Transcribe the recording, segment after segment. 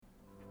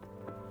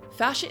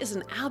Fascia is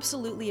an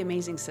absolutely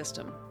amazing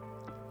system.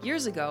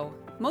 Years ago,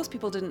 most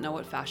people didn't know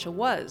what fascia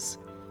was,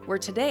 where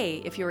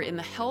today, if you're in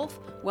the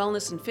health,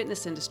 wellness, and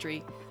fitness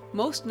industry,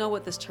 most know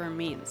what this term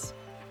means.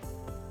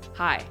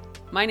 Hi,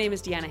 my name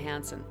is Deanna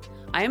Hansen.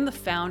 I am the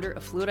founder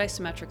of Fluid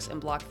Isometrics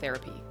and Block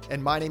Therapy.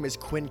 And my name is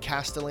Quinn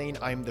Castellane.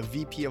 I'm the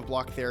VP of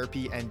Block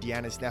Therapy and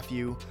Deanna's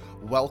nephew.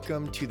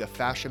 Welcome to the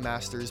Fascia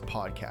Masters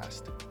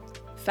podcast.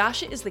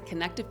 Fascia is the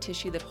connective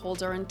tissue that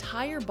holds our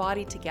entire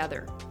body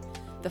together.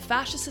 The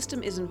fascia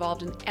system is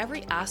involved in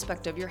every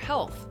aspect of your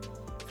health,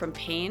 from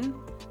pain,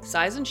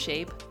 size and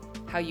shape,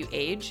 how you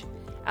age,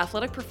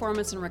 athletic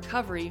performance and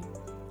recovery,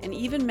 and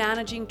even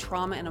managing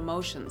trauma and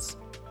emotions.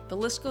 The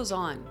list goes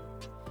on.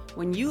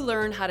 When you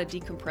learn how to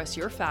decompress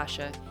your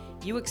fascia,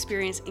 you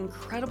experience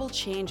incredible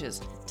changes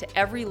to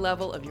every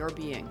level of your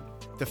being.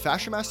 The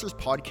Fascia Masters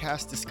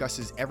podcast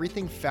discusses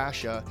everything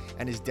fascia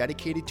and is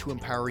dedicated to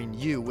empowering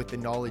you with the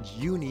knowledge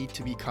you need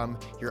to become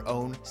your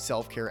own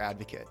self-care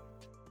advocate.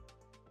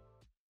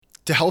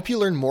 To help you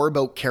learn more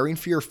about caring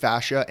for your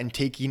fascia and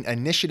taking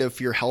initiative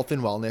for your health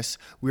and wellness,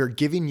 we are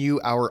giving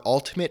you our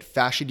Ultimate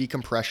Fascia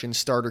Decompression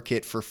Starter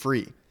Kit for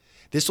free.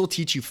 This will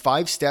teach you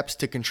 5 steps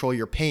to control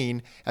your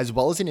pain, as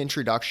well as an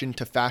introduction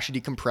to fascia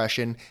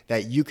decompression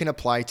that you can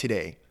apply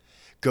today.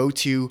 Go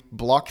to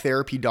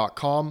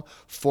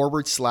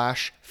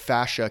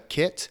blocktherapy.com/fascia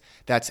kit.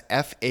 That's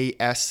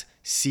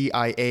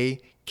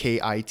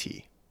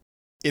FASCIA-KIT.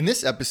 In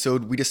this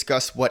episode, we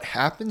discuss what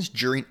happens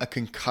during a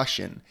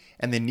concussion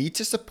and the need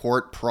to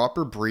support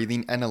proper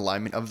breathing and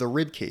alignment of the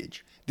rib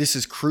cage. This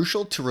is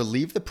crucial to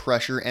relieve the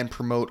pressure and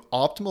promote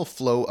optimal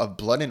flow of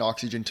blood and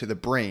oxygen to the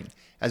brain,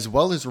 as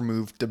well as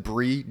remove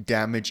debris,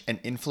 damage, and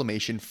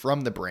inflammation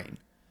from the brain.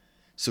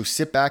 So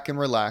sit back and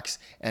relax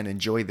and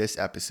enjoy this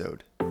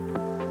episode.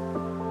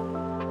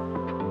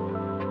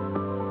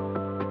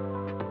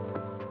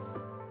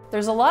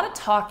 There's a lot of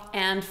talk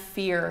and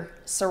fear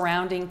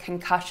surrounding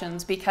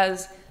concussions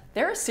because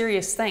they're a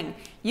serious thing.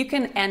 You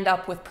can end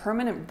up with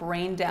permanent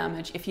brain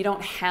damage if you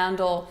don't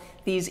handle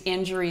these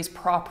injuries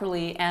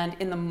properly and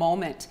in the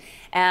moment.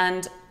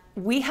 And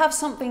we have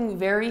something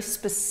very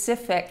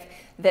specific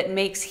that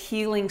makes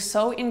healing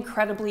so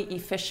incredibly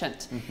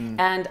efficient.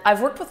 And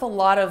I've worked with a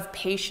lot of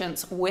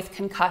patients with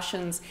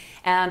concussions,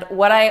 and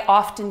what I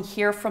often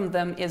hear from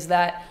them is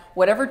that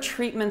whatever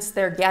treatments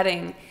they're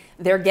getting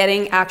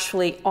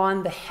actually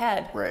on the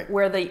head, right,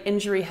 where the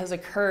injury has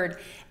occurred.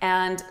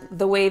 And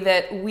the way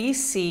that we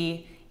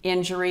see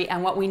injury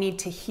and what we need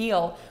to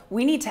heal,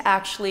 we need to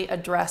actually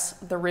address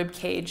the rib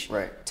cage,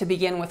 right, to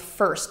begin with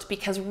first,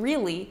 because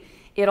really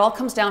it all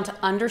comes down to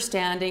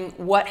understanding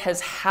what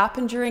has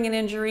happened during an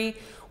injury,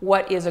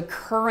 what is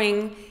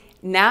occurring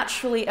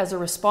naturally as a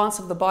response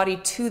of the body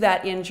to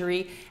that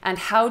injury, and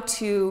how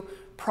to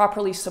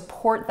properly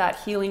support that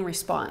healing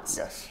response.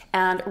 Yes.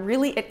 And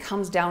really it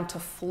comes down to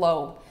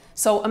flow.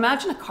 So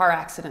imagine a car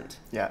accident.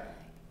 Yeah.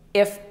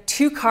 If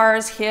 2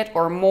 cars hit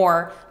or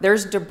more,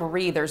 there's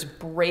debris, there's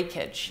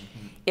breakage.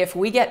 If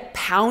we get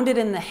pounded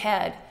in the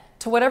head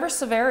to whatever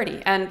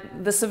severity, and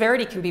the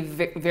severity can be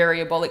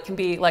variable. It can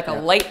be like a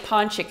light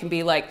punch. It can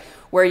be like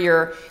where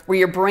your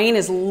brain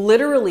is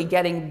literally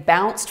getting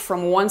bounced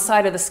from one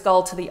side of the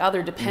skull to the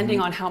other, depending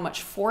on how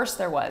much force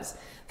there was.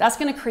 That's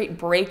going to create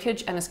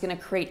breakage, and it's going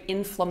to create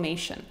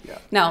inflammation. Yeah.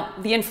 Now,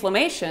 the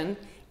inflammation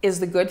is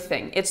the good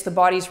thing. It's the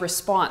body's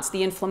response.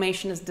 The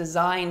inflammation is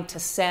designed to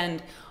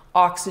send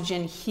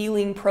oxygen,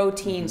 healing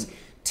proteins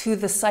to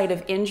the site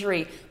of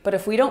injury. But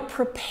if we don't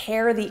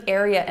prepare the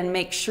area and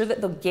make sure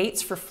that the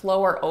gates for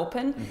flow are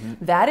open,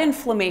 that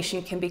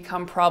inflammation can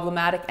become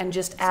problematic and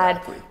just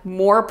add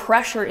more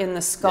pressure in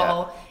the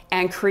skull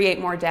and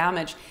create more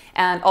damage.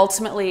 And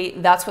ultimately,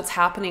 that's what's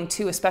happening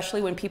too,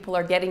 especially when people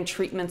are getting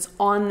treatments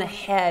on the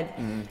head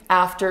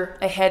after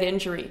a head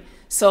injury.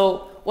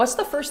 So what's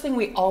the first thing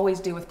we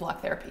always do with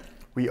block therapy?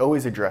 We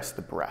always address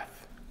the breath.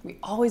 We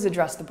always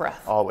address the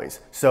breath. Always.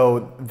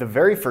 So the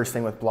very first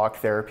thing with block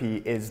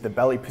therapy is the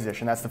belly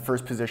position. That's the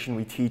first position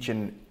we teach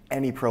in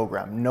any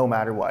program, no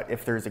matter what.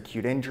 If there's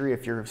acute injury,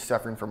 if you're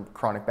suffering from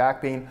chronic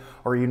back pain,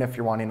 or even if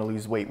you're wanting to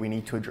lose weight, we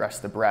need to address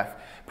the breath.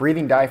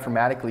 Breathing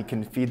diaphragmatically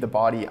can feed the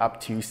body up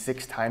to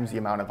 6 times the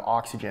amount of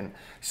oxygen.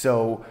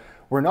 So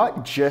we're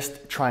not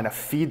just trying to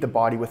feed the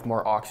body with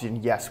more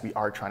oxygen. Yes, we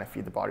are trying to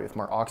feed the body with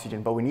more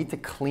oxygen, but we need to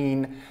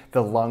clean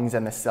the lungs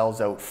and the cells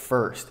out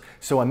first.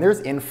 So when there's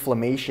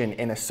inflammation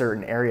in a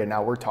certain area,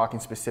 now we're talking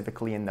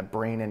specifically in the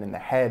brain and in the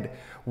head,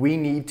 we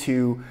need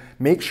to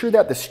make sure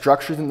that the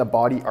structures in the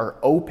body are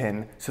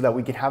open so that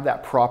we can have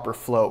that proper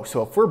flow.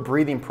 So if we're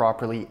breathing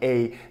properly,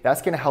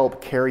 that's going to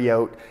help carry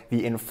out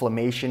the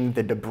inflammation,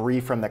 the debris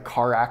from the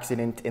car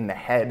accident in the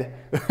head,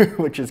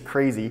 which is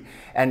crazy.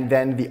 And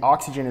then the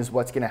oxygen is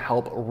what's going to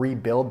help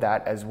rebuild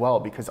that as well,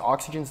 because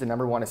oxygen is the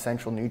 #1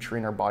 essential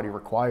nutrient our body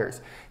requires.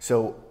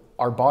 So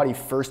our body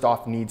first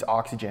off needs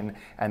oxygen,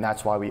 and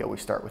that's why we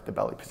always start with the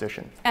belly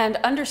position. And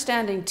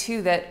understanding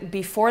too that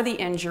before the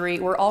injury,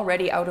 we're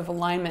already out of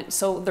alignment.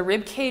 So the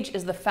rib cage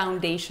is the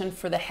foundation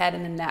for the head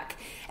and the neck.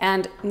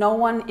 And no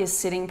one is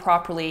sitting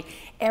properly.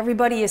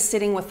 Everybody is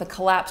sitting with the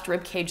collapsed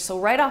rib cage. So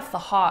right off the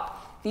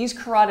hop, these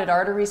carotid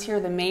arteries here,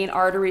 the main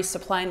arteries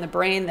supplying the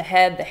brain, the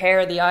head, the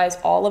hair, the eyes,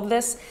 all of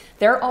this,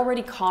 they're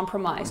already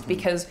compromised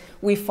because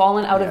we've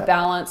fallen out of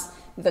balance.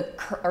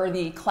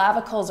 The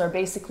clavicles are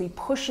basically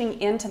pushing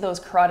into those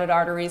carotid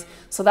arteries,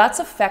 so that's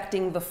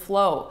affecting the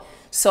flow.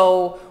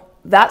 So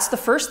that's the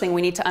first thing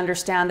we need to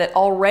understand, that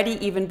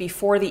already even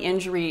before the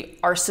injury,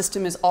 our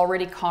system is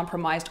already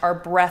compromised, our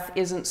breath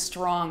isn't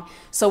strong.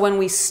 So when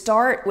we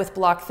start with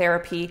block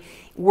therapy,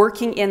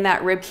 working in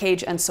that rib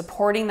cage and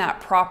supporting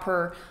that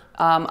proper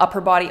upper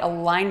body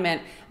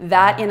alignment,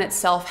 that in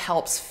itself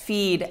helps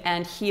feed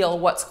and heal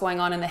what's going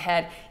on in the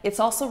head. It's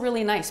also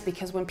really nice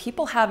because when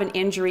people have an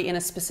injury in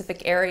a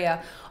specific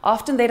area,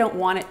 often they don't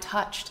want it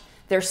touched.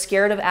 They're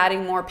scared of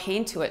adding more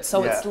pain to it.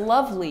 So it's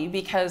lovely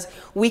because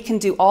we can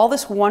do all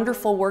this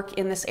wonderful work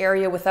in this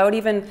area without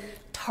even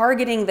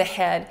targeting the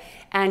head.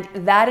 And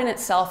that in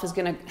itself is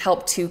going to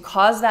help to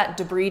cause that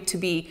debris to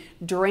be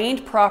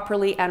drained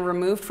properly and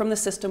removed from the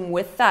system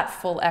with that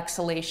full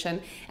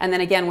exhalation. And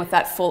then again, with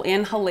that full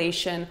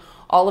inhalation,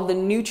 all of the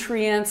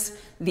nutrients,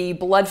 the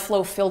blood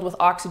flow filled with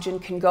oxygen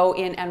can go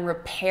in and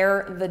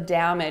repair the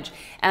damage.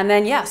 And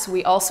then yes,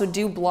 we also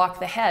do block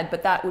the head,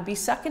 but that would be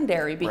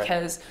secondary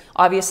because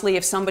obviously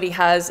if somebody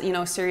has,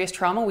 serious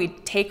trauma, we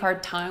take our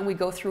time, we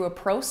go through a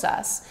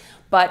process.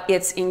 But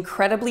it's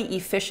incredibly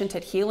efficient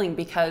at healing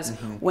because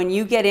when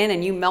you get in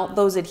and you melt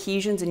those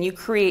adhesions and you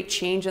create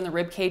change in the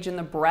rib cage and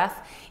the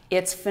breath,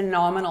 it's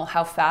phenomenal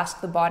how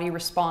fast the body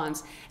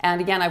responds. And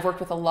again, I've worked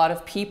with a lot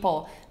of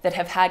people that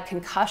have had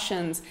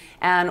concussions,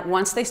 and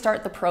once they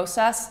start the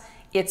process,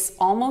 it's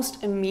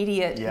almost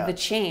immediate, the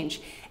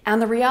change. And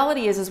the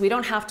reality is we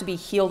don't have to be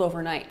healed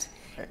overnight.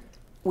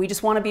 We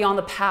just want to be on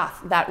the path,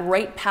 that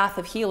right path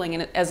of healing.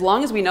 And as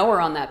long as we know we're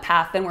on that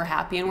path, then we're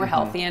happy and we're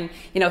healthy and,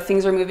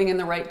 things are moving in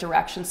the right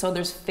direction. So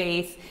there's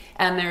faith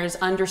and there's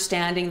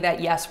understanding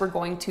that, yes, we're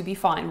going to be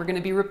fine. We're going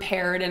to be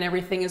repaired and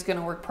everything is going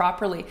to work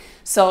properly.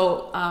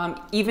 So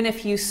even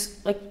if you,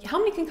 how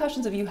many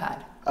concussions have you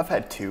had? I've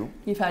had 2.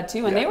 You've had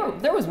 2, and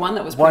there was one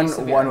that was pretty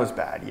severe. One was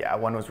bad,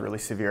 one was really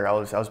severe. I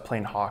was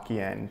playing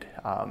hockey, and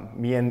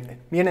me and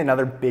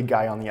another big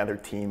guy on the other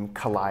team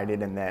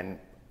collided, and then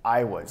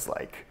I was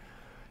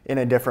in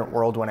a different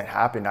world when it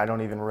happened. I don't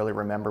even really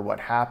remember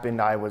what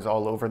happened. I was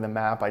all over the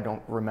map. I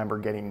don't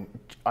remember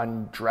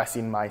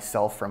undressing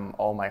myself from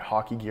all my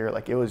hockey gear.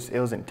 It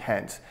was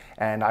intense,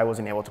 and I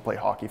wasn't able to play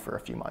hockey for a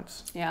few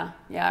months. Yeah,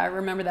 I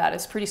remember that.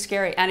 It's pretty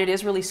scary, and it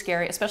is really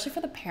scary, especially for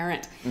the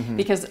parent,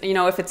 because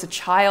if it's a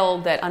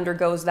child that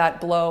undergoes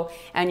that blow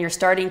and you're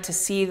starting to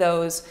see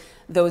those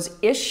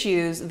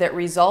issues that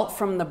result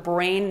from the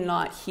brain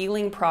not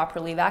healing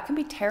properly, that can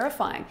be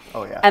terrifying.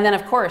 Oh yeah. And then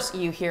of course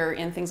you hear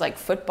in things like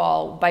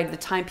football, by the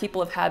time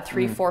people have had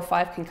 3, 4,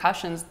 5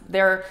 concussions,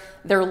 their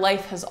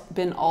life has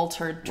been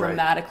altered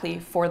dramatically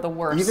for the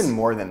worse. Even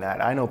more than that.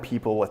 I know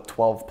people with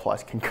 12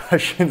 plus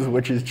concussions,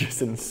 which is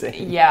just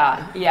insane.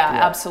 Yeah,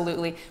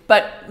 absolutely.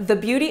 But the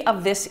beauty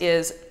of this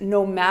is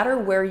no matter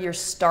where you're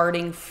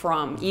starting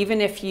from,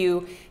 even if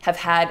you have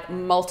had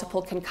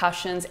multiple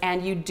concussions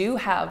and you do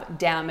have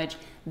damage,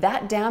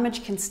 that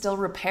damage can still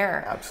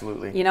repair.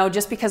 Absolutely.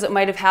 Just because it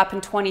might have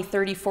happened 20,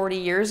 30, 40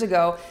 years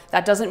ago,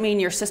 that doesn't mean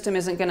your system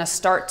isn't going to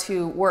start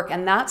to work.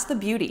 And that's the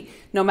beauty.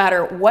 No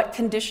matter what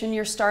condition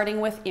you're starting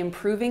with,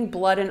 improving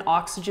blood and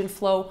oxygen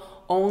flow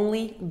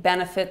only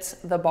benefits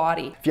the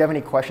body. If you have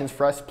any questions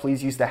for us,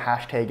 please use the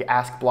hashtag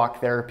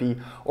AskBlockTherapy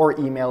or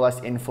email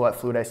us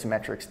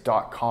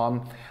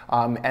info@fluidisometrics.com.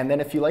 And then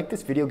if you like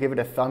this video, give it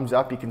a thumbs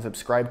up. You can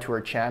subscribe to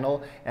our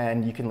channel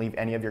and you can leave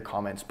any of your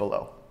comments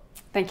below.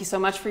 Thank you so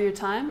much for your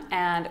time,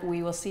 and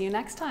we will see you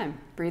next time.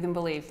 Breathe and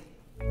believe.